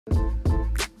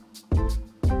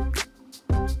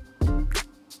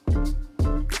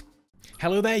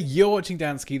Hello there, you're watching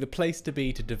Dansky, the place to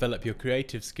be to develop your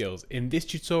creative skills. In this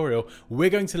tutorial,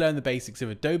 we're going to learn the basics of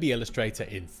Adobe Illustrator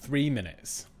in 3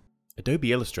 minutes.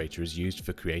 Adobe Illustrator is used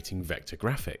for creating vector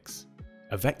graphics.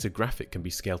 A vector graphic can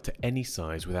be scaled to any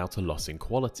size without a loss in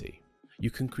quality. You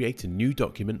can create a new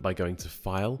document by going to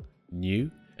File,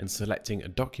 New, and selecting a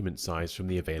document size from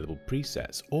the available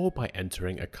presets, or by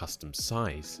entering a custom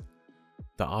size.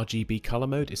 The RGB color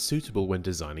mode is suitable when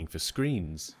designing for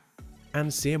screens, and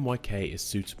CMYK is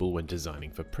suitable when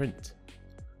designing for print.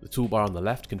 The toolbar on the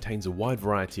left contains a wide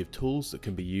variety of tools that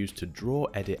can be used to draw,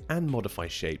 edit and modify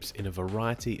shapes in a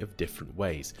variety of different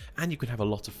ways, and you can have a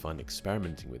lot of fun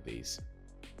experimenting with these.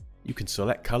 You can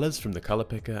select colours from the colour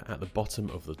picker at the bottom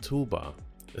of the toolbar.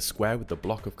 The square with the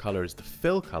block of colour is the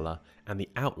fill colour, and the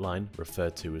outline,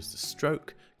 referred to as the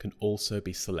stroke, can also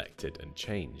be selected and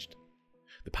changed.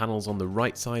 The panels on the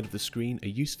right side of the screen are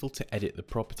useful to edit the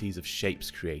properties of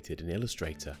shapes created in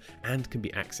Illustrator and can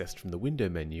be accessed from the window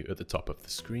menu at the top of the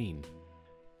screen.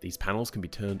 These panels can be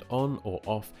turned on or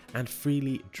off and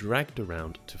freely dragged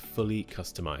around to fully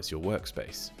customize your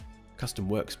workspace. Custom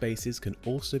workspaces can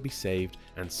also be saved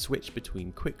and switched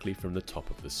between quickly from the top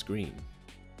of the screen.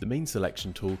 The main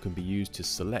selection tool can be used to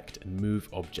select and move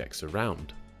objects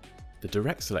around. The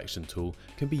direct selection tool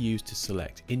can be used to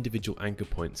select individual anchor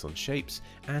points on shapes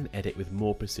and edit with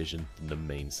more precision than the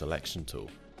main selection tool.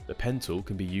 The pen tool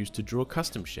can be used to draw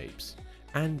custom shapes,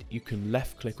 and you can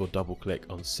left click or double click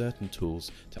on certain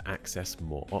tools to access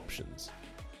more options.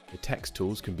 The text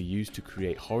tools can be used to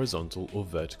create horizontal or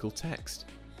vertical text,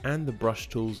 and the brush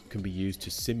tools can be used to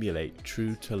simulate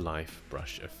true to life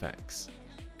brush effects.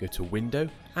 Go to Window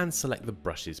and select the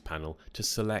Brushes panel to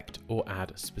select or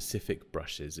add specific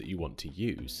brushes that you want to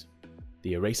use.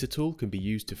 The Eraser tool can be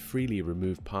used to freely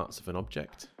remove parts of an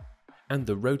object, and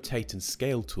the Rotate and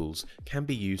Scale tools can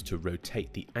be used to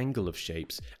rotate the angle of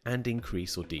shapes and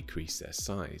increase or decrease their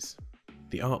size.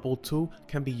 The Artboard tool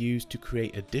can be used to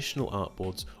create additional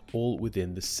artboards all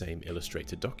within the same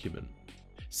Illustrator document.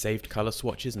 Saved color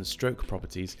swatches and stroke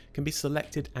properties can be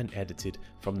selected and edited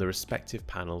from the respective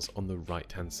panels on the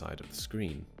right-hand side of the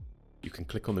screen. You can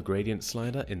click on the gradient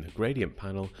slider in the gradient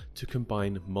panel to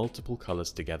combine multiple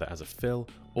colors together as a fill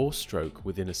or stroke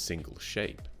within a single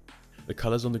shape. The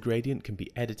colors on the gradient can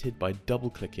be edited by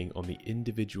double-clicking on the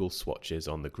individual swatches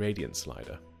on the gradient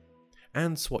slider.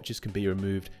 And swatches can be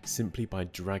removed simply by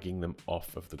dragging them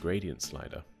off of the gradient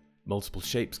slider. Multiple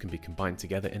shapes can be combined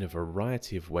together in a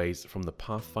variety of ways from the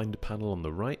Pathfinder panel on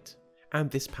the right, and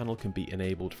this panel can be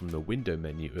enabled from the window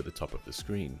menu at the top of the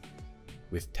screen.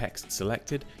 With text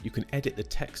selected, you can edit the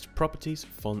text properties,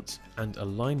 fonts, and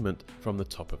alignment from the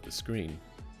top of the screen.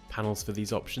 Panels for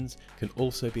these options can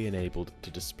also be enabled to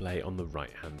display on the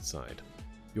right-hand side.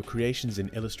 Your creations in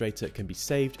Illustrator can be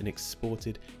saved and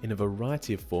exported in a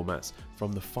variety of formats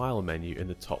from the File menu in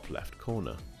the top left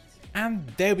corner. And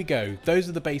there we go, those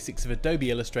are the basics of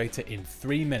Adobe Illustrator in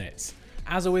 3 minutes.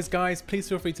 As always guys, please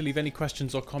feel free to leave any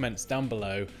questions or comments down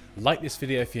below. Like this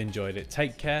video if you enjoyed it,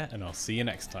 take care, and I'll see you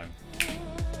next time.